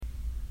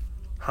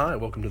Hi,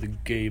 welcome to the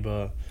Gabe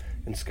and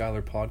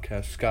Skylar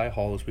podcast, Sky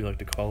Hall as we like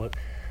to call it.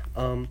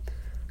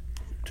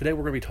 Today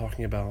we're going to be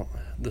talking about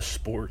the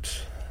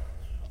sports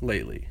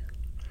lately.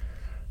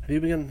 Have you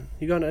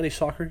gone to any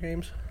soccer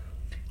games?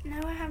 No,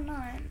 I have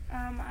not.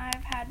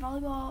 I've had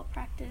volleyball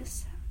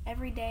practice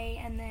every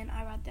day, and then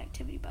I ride the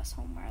activity bus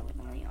home where I live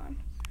in Leon.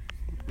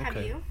 Okay.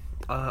 Have you?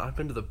 I've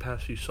been to the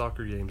past few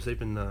soccer games. I've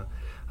been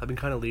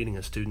kind of leading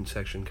a student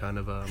section,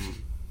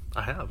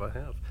 I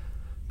have.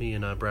 Me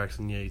and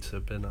Braxton Yates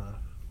have been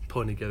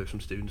putting together some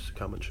students to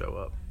come and show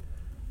up.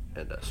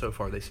 And so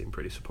far they seem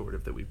pretty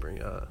supportive that we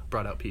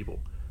brought out people,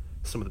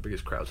 some of the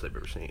biggest crowds they've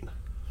ever seen.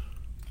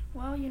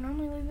 Well, you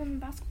normally lead them in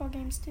basketball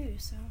games too,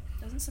 so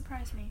it doesn't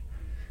surprise me.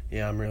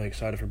 Yeah, I'm really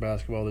excited for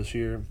basketball this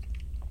year.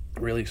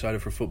 Really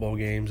excited for football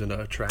games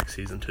and track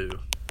season too.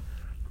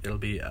 It'll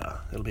be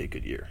a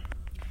good year.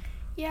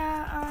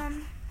 Yeah,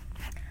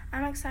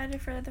 I'm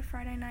excited for the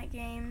Friday night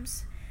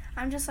games.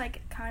 I'm just,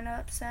 kind of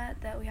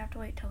upset that we have to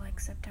wait till,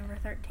 September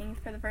 13th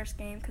for the first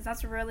game, because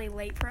that's really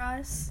late for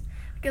us.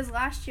 Because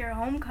last year,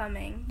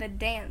 homecoming, the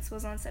dance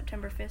was on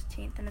September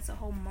 15th, and it's a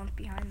whole month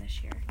behind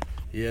this year.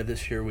 Yeah,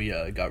 this year we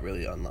got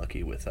really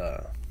unlucky with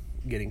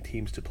getting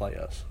teams to play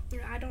us.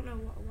 Yeah, I don't know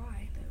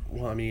why,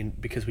 though. Well, I mean,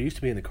 because we used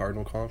to be in the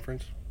Cardinal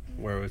Conference,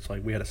 where it's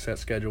we had a set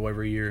schedule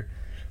every year,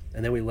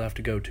 and then we left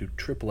to go to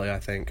AAA, I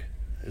think,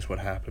 is what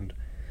happened.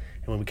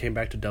 And when we came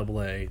back to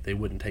AA, they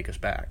wouldn't take us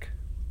back.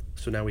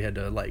 So now we had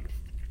to,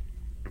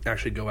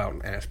 actually go out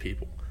and ask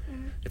people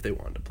if they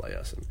wanted to play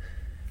us. And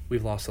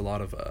we've lost a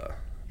lot of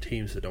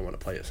teams that don't want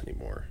to play us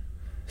anymore.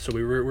 So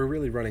we're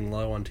really running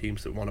low on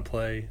teams that want to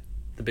play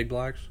the Big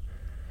Blacks.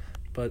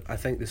 But I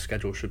think this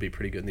schedule should be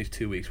pretty good, and these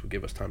 2 weeks would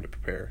give us time to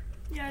prepare.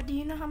 Yeah, do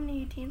you know how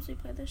many teams we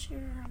play this year,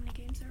 or how many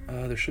games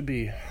there are? There should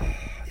be,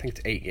 I think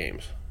it's 8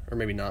 games, or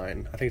maybe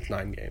 9. I think it's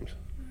 9 games.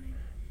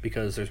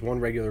 Because there's one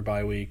regular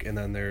bye week, and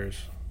then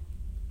there's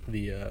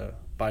the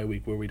bye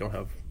week where we don't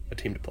have a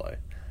team to play.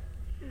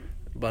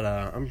 But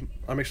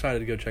I'm excited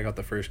to go check out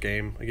the first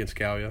game against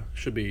Gallia.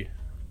 Should be a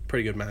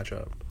pretty good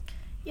matchup.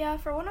 Yeah,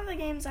 for one of the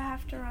games I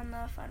have to run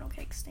the final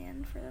cake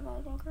stand for the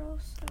volleyball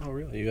girls. So. Oh,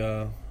 really?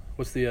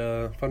 What's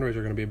the fundraiser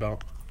going to be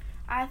about?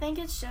 I think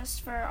it's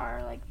just for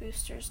our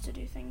boosters to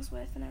do things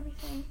with and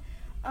everything.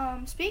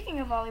 Speaking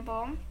of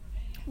volleyball,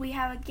 we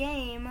have a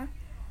game,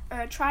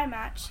 or a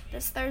tri-match,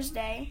 this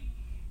Thursday.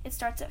 It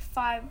starts at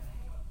 5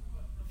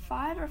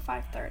 or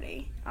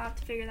 5:30. I'll have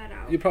to figure that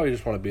out. You probably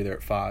just want to be there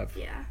at 5.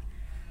 Yeah,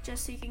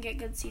 just so you can get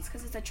good seats,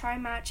 because it's a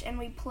tri-match, and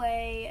we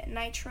play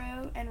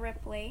Nitro and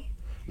Ripley.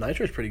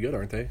 Nitro's pretty good,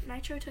 aren't they?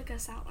 Nitro took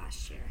us out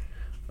last year.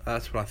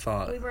 That's what I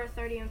thought. We were a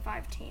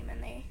 30-5 team,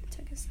 and they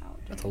took us out.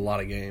 That's a lot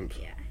of games.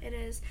 Yeah, it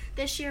is.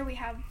 This year we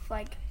have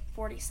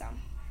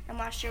 40-some, and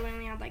last year we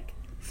only had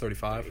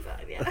 35?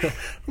 35, yeah.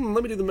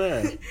 Let me do the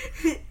math.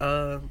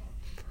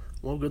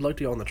 Well, good luck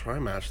to you on the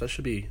tri-match. That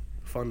should be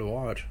fun to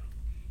watch.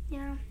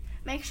 Yeah.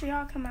 Make sure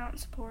y'all come out and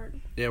support.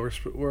 Yeah,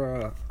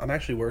 we're I'm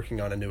actually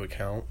working on a new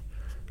account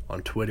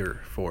on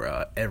Twitter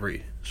for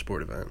every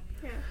sport event.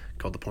 Yeah.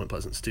 Called the Point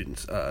Pleasant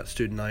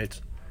Student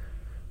Nights.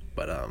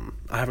 But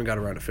I haven't got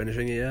around to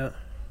finishing it yet.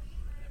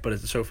 But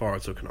so far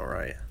it's looking all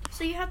right.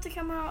 So you have to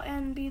come out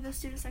and be the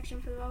student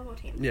section for the volleyball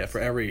team. Yeah, for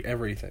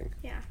everything.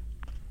 Yeah.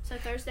 So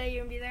Thursday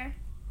you gonna be there?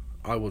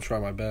 I will try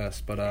my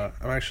best, but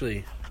I'm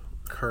actually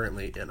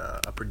currently in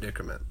a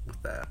predicament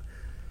with that.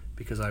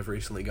 Because I've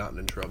recently gotten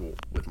in trouble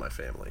with my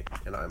family,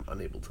 and I'm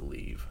unable to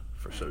leave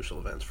for social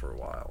events for a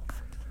while,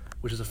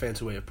 which is a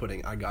fancy way of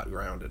putting I got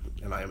grounded,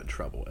 and I am in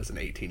trouble as an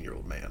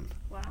 18-year-old man.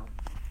 Wow,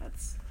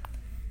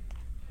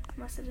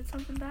 must have did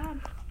something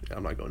bad. Yeah,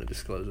 I'm not going to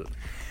disclose it.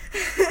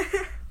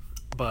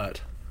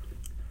 But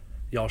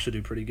y'all should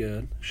do pretty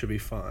good. Should be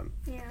fun.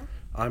 Yeah.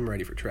 I'm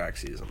ready for track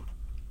season.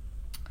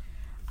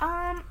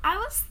 I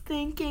was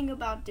thinking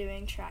about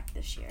doing track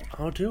this year.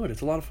 I'll do it.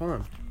 It's a lot of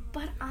fun.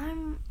 But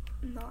I'm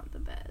not the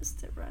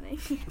best at running.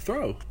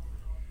 Throw.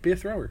 Be a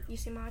thrower. You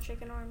see my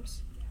chicken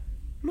arms?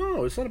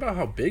 No, it's not about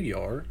how big you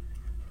are.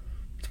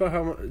 It's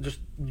about just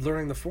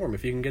learning the form.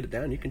 If you can get it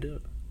down, you can do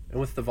it. And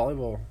with the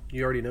volleyball,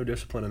 you already know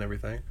discipline and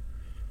everything.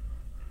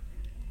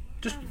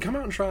 Just come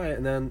out and try it,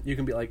 and then you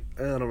can be like,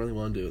 I don't really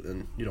want to do it,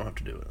 then you don't have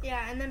to do it.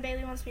 Yeah, and then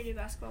Bailey wants me to do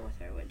basketball with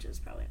her, which is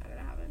probably not going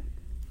to happen.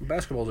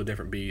 Basketball's a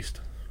different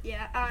beast.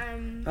 Yeah,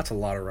 That's a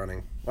lot of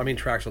running. I mean,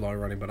 track's a lot of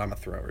running, but I'm a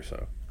thrower,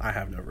 so I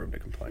have no room to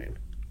complain.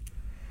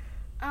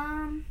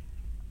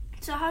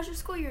 So how's your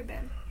school year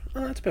been?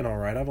 It's been all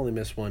right. I've only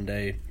missed one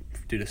day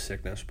due to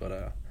sickness,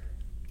 but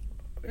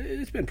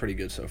it's been pretty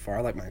good so far.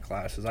 I like my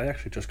classes. I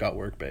actually just got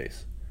work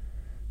base,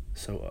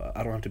 so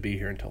I don't have to be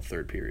here until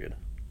 3rd period,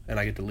 and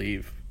I get to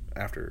leave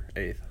after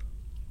 8th.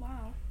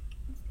 Wow,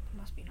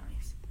 must be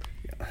nice.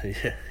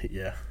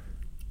 Yeah.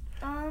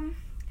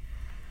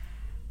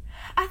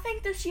 I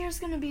think this year's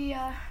gonna be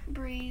a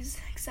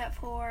breeze, except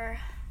for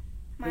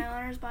my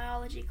honors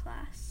biology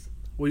class.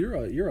 Well,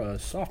 you're a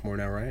sophomore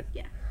now, right?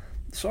 Yeah.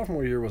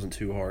 Sophomore year wasn't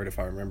too hard, if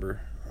I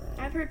remember.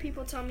 I've heard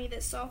people tell me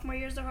that sophomore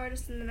year is the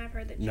hardest, and then I've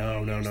heard that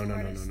No. junior year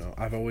is the hardest.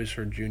 I've always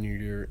heard junior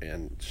year,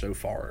 and so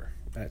far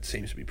that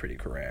seems to be pretty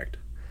correct.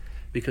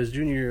 Because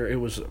junior year, it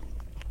was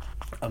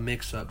a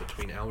mix-up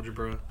between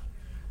algebra.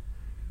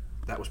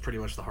 That was pretty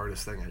much the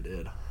hardest thing I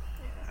did. Yeah.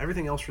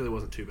 Everything else really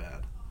wasn't too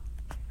bad.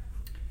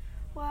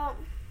 Well,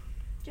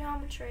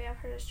 geometry I've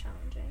heard is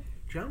challenging.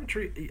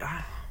 Geometry,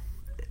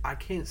 I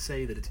can't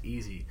say that it's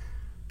easy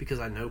because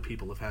I know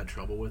people have had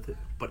trouble with it,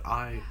 but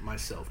I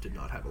myself did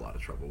not have a lot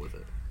of trouble with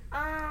it.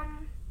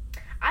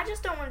 I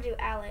just don't want to do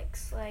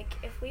Alex. Like,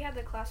 if we had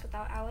the class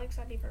without Alex,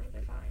 I'd be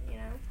perfectly fine, you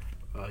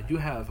know? You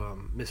have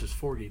Mrs.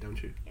 Forgy,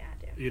 don't you? Yeah,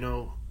 I do. You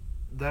know,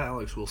 that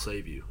Alex will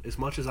save you. As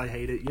much as I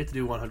hate it, you have to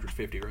do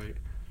 150, right?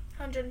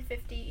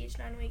 150 each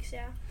 9 weeks,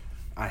 yeah.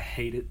 I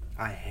hate it.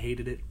 I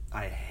hated it.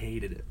 I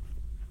hated it.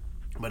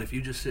 But if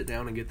you just sit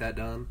down and get that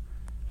done,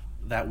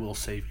 that will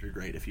save your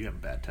grade if you have a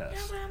bad test.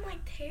 No, but I'm, like,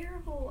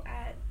 terrible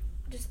at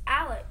just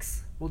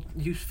Alex. Well,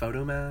 use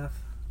photomath.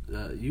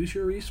 Use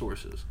your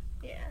resources.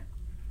 Yeah.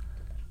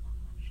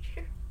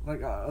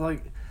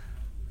 Like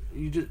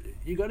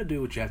you got to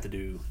do what you have to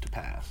do to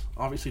pass.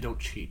 Obviously, don't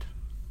cheat.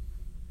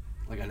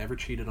 Like, I never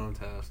cheated on a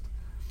test.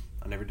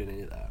 I never did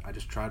any of that. I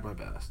just tried my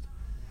best,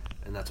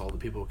 and that's all the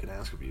people can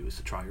ask of you is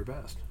to try your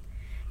best.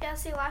 Yeah.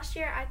 See, last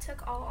year I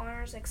took all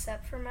honors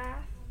except for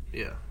math.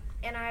 Yeah.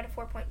 And I had a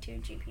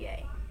 4.2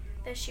 GPA.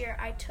 This year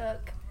I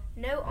took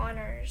no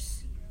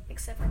honors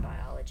except for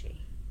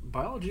biology.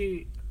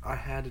 Biology, I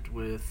had it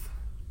with.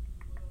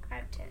 I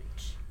have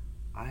Tinch.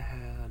 I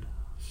had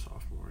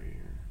sophomore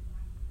year.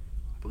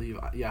 I believe,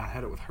 I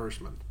had it with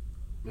Hersman,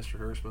 Mr.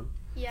 Hersman.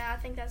 Yeah,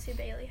 I think that's who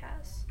Bailey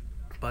has.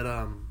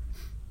 But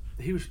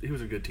he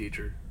was a good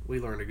teacher. We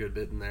learned a good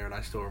bit in there, and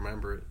I still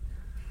remember it.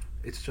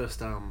 It's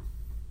just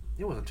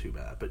it wasn't too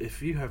bad. But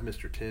if you have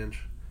Mr.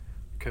 Tinch,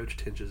 Coach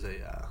Tinch is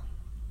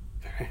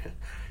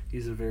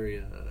he's a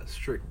very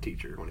strict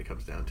teacher when it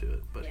comes down to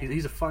it. But yeah.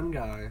 he's a fun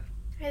guy.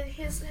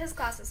 His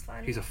class is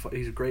fun. He's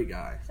a great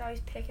guy. He's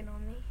always picking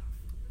on me.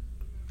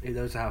 He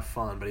knows to have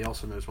fun, but he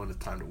also knows when it's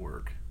time to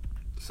work.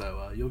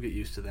 So you'll get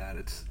used to that.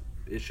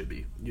 You should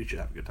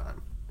have a good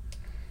time.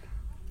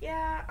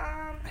 Yeah.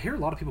 I hear a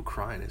lot of people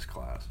cry in his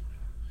class.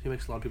 He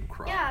makes a lot of people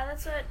cry. Yeah,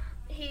 that's what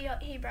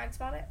he brags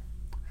about it.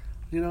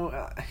 You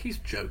know, he's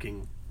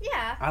joking.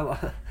 Yeah.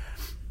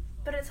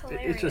 But it's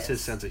hilarious. It's just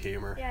his sense of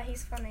humor. Yeah,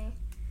 he's funny.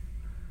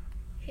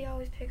 He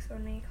always picks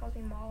on me, calls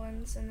me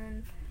Mullins, and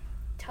then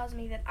tells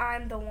me that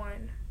I'm the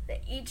one.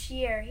 That each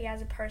year he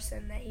has a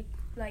person that he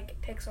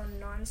picks on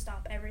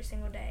nonstop every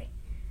single day.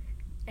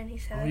 And he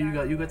said, "Oh,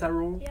 you got that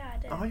rule?" Yeah, I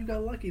did. Oh, you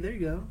got lucky. There you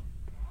go.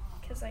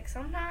 Because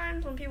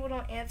sometimes when people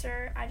don't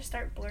answer, I just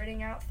start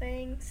blurting out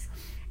things,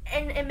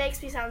 and it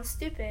makes me sound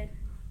stupid.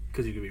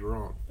 Because you could be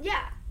wrong.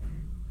 Yeah,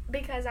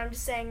 because I'm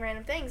just saying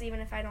random things even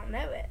if I don't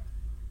know it.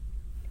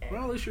 And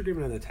well, at least you're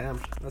giving it an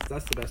attempt.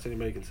 That's the best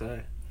anybody can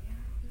say.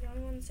 I'm the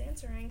only one that's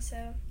answering,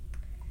 so.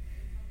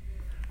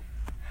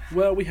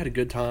 Well, we had a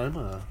good time.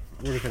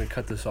 We're going to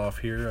cut this off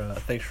here.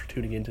 Thanks for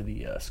tuning into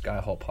the Sky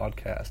Hall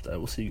podcast.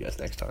 We'll see you guys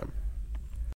next time.